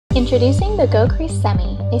Introducing the GoCrease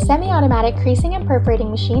SEMI, a semi-automatic creasing and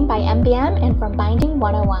perforating machine by MBM and from Binding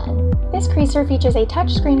 101. This creaser features a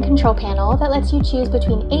touchscreen control panel that lets you choose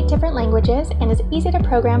between 8 different languages and is easy to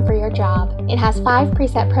program for your job. It has 5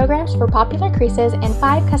 preset programs for popular creases and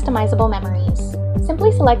 5 customizable memories.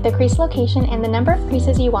 Simply select the crease location and the number of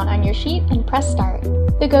creases you want on your sheet and press start.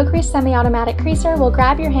 The GoCrease semi-automatic creaser will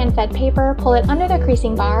grab your hand-fed paper, pull it under the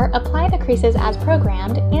creasing bar, apply the creases as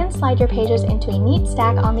programmed, and slide your pages into a neat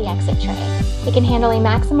stack on the exit tray. It can handle a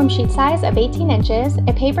maximum sheet size of 18 inches,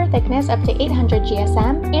 a paper thickness up to 800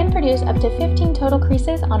 GSM, and produce up to 15 total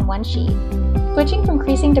creases on one sheet. Switching from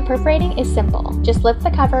creasing to perforating is simple. Just lift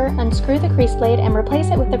the cover, unscrew the crease blade, and replace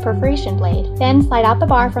it with the perforation blade. Then slide out the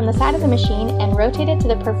bar from the side of the machine and rotate it to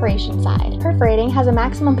the perforation side. Perforating has a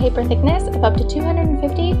maximum paper thickness of up to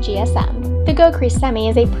 250 GSM. The GoCrease SEMI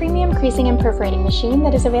is a premium creasing and perforating machine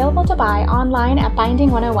that is available to buy online at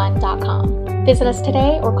binding101.com. Visit us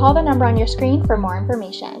today or call the number on your screen for more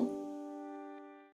information.